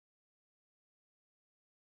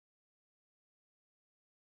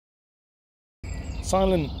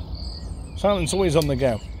Silence always on the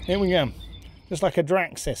go. Here we go. Just like a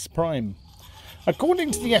Draxis Prime.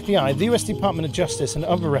 According to the FBI, the US Department of Justice and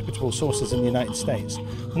other reputable sources in the United States,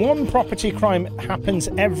 one property crime happens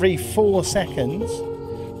every 4 seconds,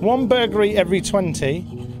 one burglary every 20,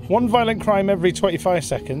 one violent crime every 25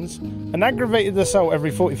 seconds, an aggravated assault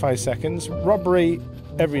every 45 seconds, robbery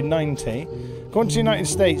every 90. According to the United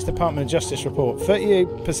States Department of Justice report,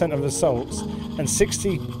 38% of assaults and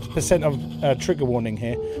 60% of trigger warning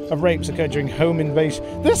here of rapes occur during home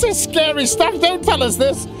invasion. This is scary stuff. Don't tell us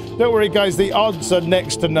this. Don't worry, guys. The odds are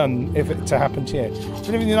next to none if it to happen to you. If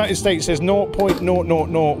you live in the United States, there's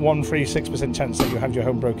 0.0000136% chance that you have your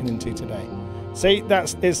home broken into today. See,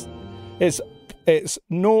 it's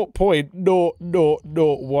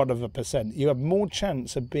 0.0001%. You have more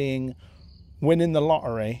chance of winning the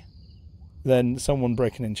lottery than someone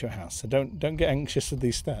breaking into your house. So don't get anxious with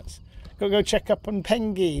these stats. Go check up on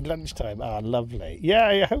Pengy lunchtime. Ah, lovely. Yeah,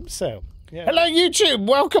 I hope so. Yeah. Hello, YouTube.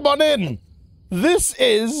 Welcome on in. This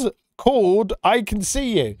is called I Can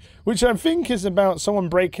See You, which I think is about someone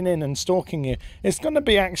breaking in and stalking you. It's going to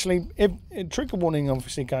be actually, trigger warning,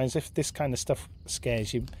 obviously, guys, if this kind of stuff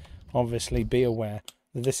scares you, obviously be aware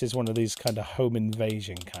that this is one of these kind of home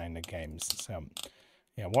invasion kind of games. So,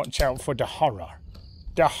 yeah, watch out for the horror.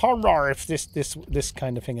 The horror if this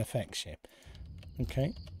kind of thing affects you.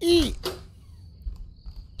 Okay.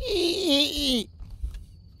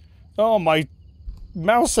 Oh, my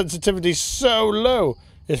mouse sensitivity is so low.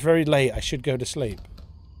 It's very late. I should go to sleep.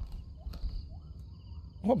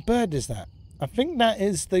 What bird is that? I think that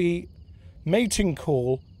is the mating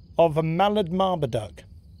call of a mallard marbaduck.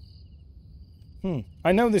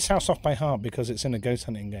 I know this house off by heart because it's in a ghost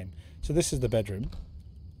hunting game. So this is the bedroom.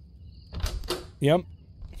 Yep.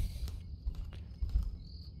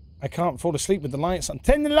 I can't fall asleep with the lights on.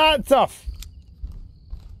 Turn the lights off!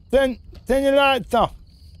 Turn your lights off!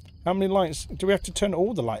 How many lights? Do we have to turn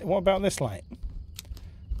all the lights? What about this light?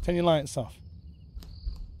 Turn your lights off.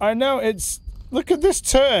 I know, it's... Look at this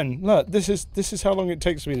turn! Look, this is how long it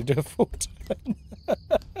takes me to do a full turn.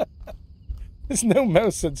 There's no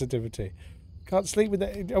mouse sensitivity. Can't sleep with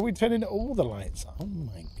it. Are we turning all the lights? Oh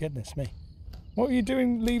my goodness me. What are you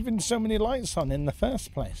doing leaving so many lights on in the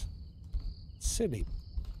first place? Silly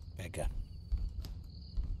beggar.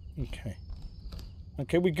 Okay.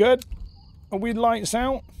 Okay, we good? Are we lights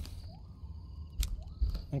out?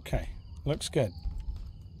 Okay. Looks good.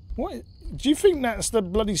 What? Do you think that's the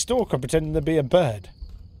bloody stalker pretending to be a bird?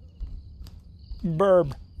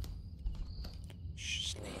 Burb.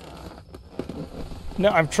 Shh, sleep. No,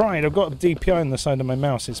 I've tried. I've got a DPI on the side of my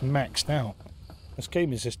mouse. It's maxed out. This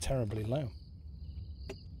game is just terribly low.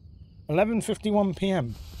 11:51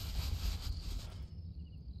 PM.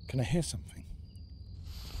 Can I hear something?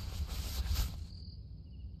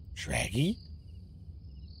 Draggy?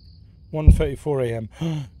 1:34 AM.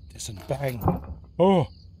 There's a bang. Oh!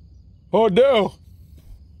 Oh no!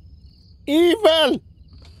 Evil!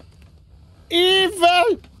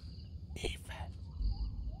 Evil! Evil.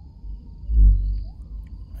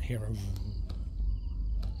 I hear a...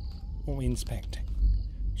 What are we inspecting?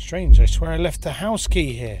 Strange, I swear I left the house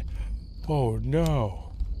key here. Oh no.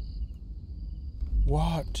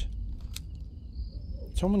 What?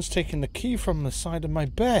 Someone's taken the key from the side of my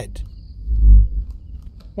bed.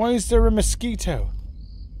 Why is there a mosquito?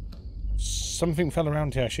 Something fell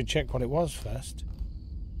around here. I should check what it was first.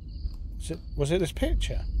 Was it this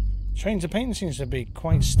picture? Strange, the paint seems to be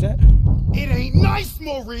quite sturdy. It ain't nice,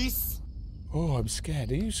 Maurice! Oh, I'm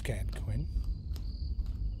scared. Are you scared, Quinn?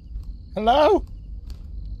 Hello?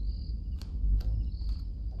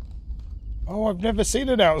 Oh, I've never seen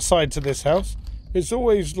it outside to this house. It's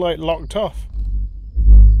always, like, locked off.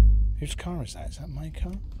 Whose car is that? Is that my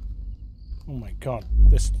car? Oh my god,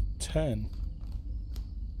 this turn.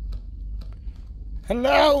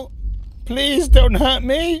 Hello? Please don't hurt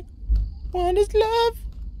me. What is love?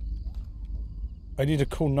 I need to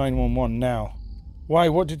call 911 now. Why?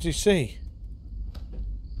 What did you see?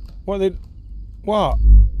 What?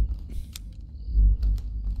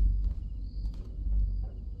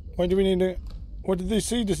 Why do we need to... What did they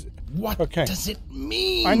see? What does it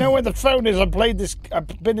mean? I know where the phone is. I've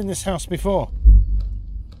been in this house before.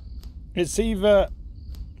 It's either...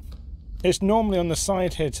 It's normally on the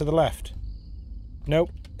side here to the left.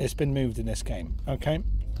 Nope. It's been moved in this game. Okay.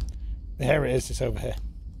 Here it is. It's over here.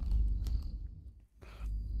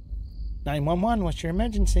 911, what's your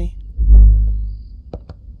emergency?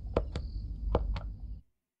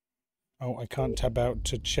 Oh, I can't tab out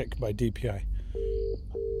to check my DPI.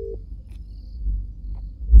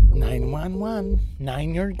 911,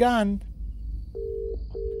 9 your gun.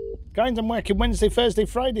 Guys, I'm working Wednesday, Thursday,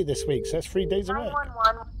 Friday this week, so that's 3 days of work.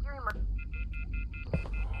 911.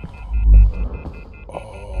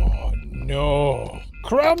 Oh, no.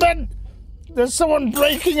 Crowman! There's someone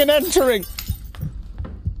breaking and entering!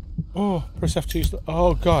 Oh, press F2.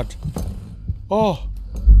 Oh, God. Oh.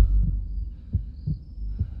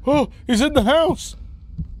 Oh, he's in the house!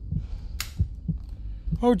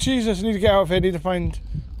 Oh, Jesus, I need to get out of here. I need to find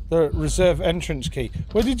the reserve entrance key.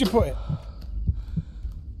 Where did you put it?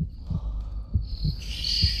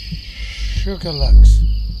 Sugar Lux.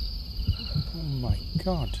 Oh, my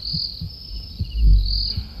God.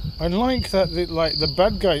 I like that, the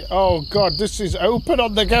bad guy. Oh, God, this is open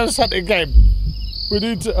on the ghost hunting game. We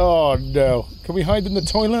need to... Oh, no. Can we hide in the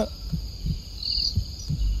toilet?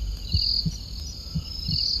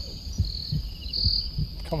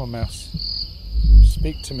 Come on, mouse.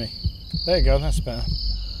 Speak to me. There you go, that's better.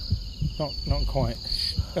 Not quite.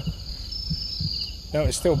 No,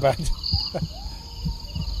 it's still bad.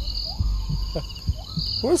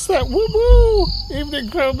 What's that? Woo woo! Evening,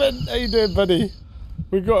 Crowman. How you doing, buddy?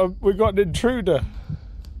 We got an intruder.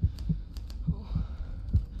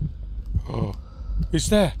 Oh, who's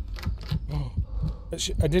there? Oh,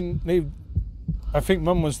 I didn't leave. I think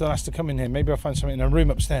Mum was the last to come in here. Maybe I'll find something in a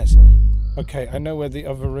room upstairs. Okay, I know where the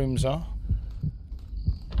other rooms are.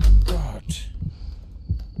 God.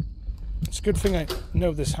 It's a good thing I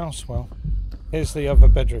know this house well. Here's the other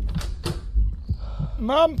bedroom.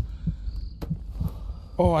 Mum!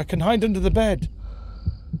 Oh, I can hide under the bed.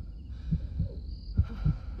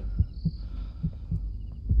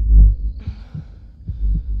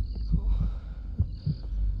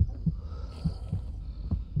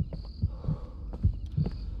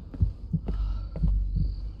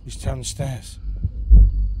 He's downstairs.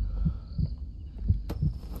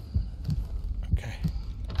 Okay.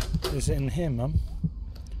 Is it in here, Mum?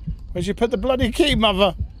 Where'd you put the bloody key,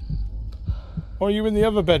 Mother? Or are you in the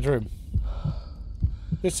other bedroom?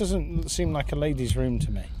 This doesn't seem like a lady's room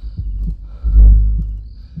to me.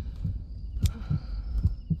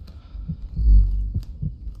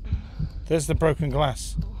 There's the broken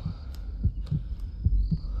glass.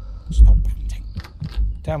 Stop panting.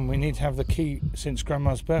 Damn, we need to have the key since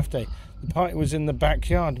Grandma's birthday. The party was in the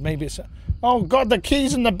backyard. Maybe it's... Oh, God, the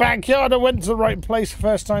key's in the backyard. I went to the right place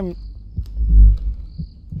first time.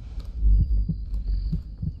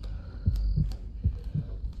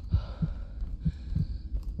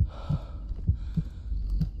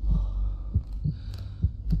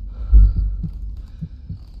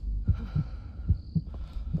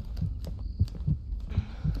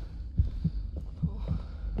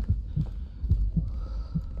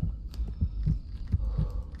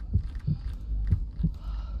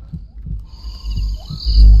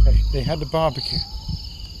 They had the barbecue.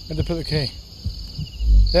 Where'd they put the key?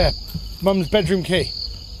 There. Mum's bedroom key.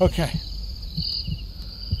 Okay.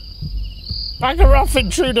 Back her off,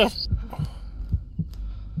 intruder!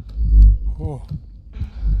 Oh.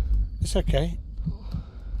 It's okay.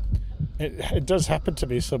 It does happen to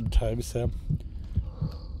me sometimes, so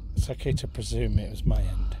it's okay to presume it was my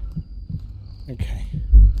end. Okay.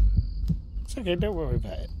 It's okay, don't worry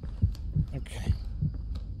about it. Okay.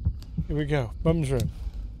 Here we go. Mum's room.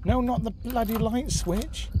 No, not the bloody light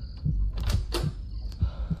switch.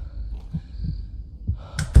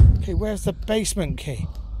 Okay, where's the basement key?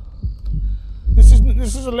 This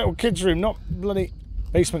is a little kid's room, not bloody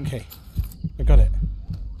basement key. I got it.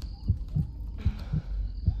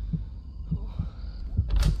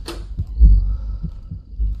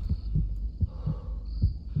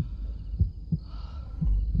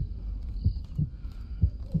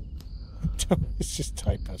 It's just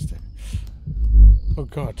typos there. Oh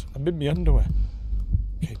God, I'm in my underwear.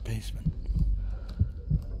 Okay, basement.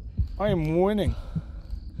 I am winning.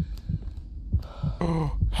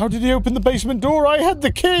 Oh, how did he open the basement door? I had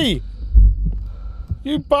the key!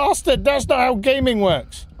 You bastard, that's not how gaming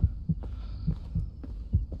works.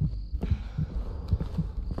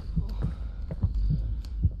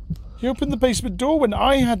 He opened the basement door when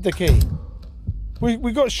I had the key.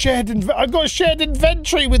 We got shared I got a shared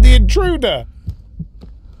inventory with the intruder.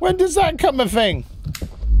 When does that come a thing?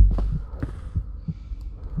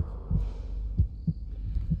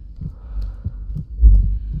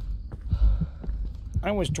 I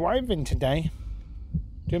was driving today,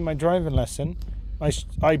 doing my driving lesson.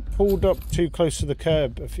 I pulled up too close to the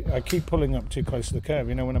curb. I keep pulling up too close to the curb,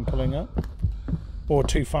 you know when I'm pulling up? Or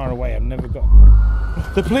too far away, I've never got...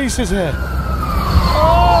 The police is here!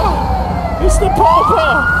 Oh! It's the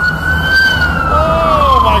pauper!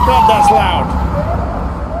 Oh my God, that's loud!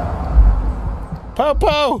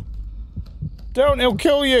 Popo! Don't, he'll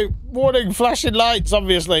kill you! Warning, flashing lights,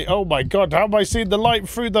 obviously. Oh my god, how am I seeing the light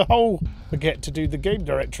through the hole? Forget to do the game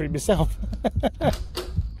directory myself.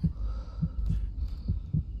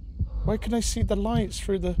 Why can I see the lights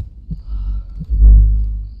through the...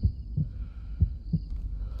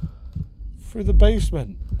 through the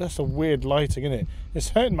basement? That's a weird lighting, isn't it? It's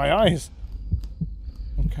hurting my eyes.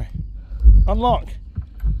 Okay. Unlock.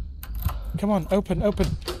 Come on, open, open.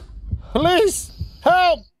 Police!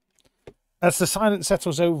 Help! As the silence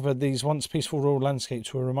settles over these once peaceful rural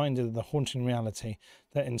landscapes, we're reminded of the haunting reality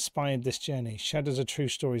that inspired this journey. Shadows of true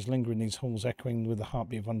stories linger in these halls, echoing with the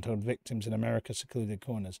heartbeat of untold victims in America's secluded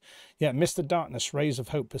corners. Yet amidst the darkness, rays of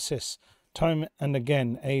hope persist. Time and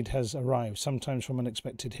again, aid has arrived, sometimes from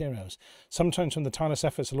unexpected heroes, sometimes from the tireless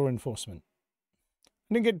efforts of law enforcement.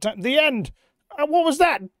 I didn't get the end! What was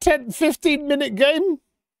that? 10, 15-minute game?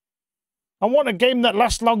 I want a game that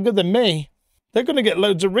lasts longer than me. They're going to get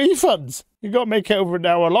loads of refunds. You've got to make it over an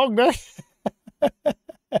hour long now.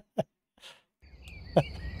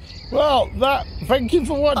 Well, thank you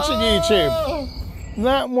for watching, YouTube.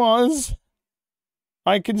 That was...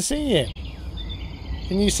 I can see you.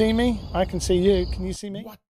 Can you see me? I can see you. Can you see me? What?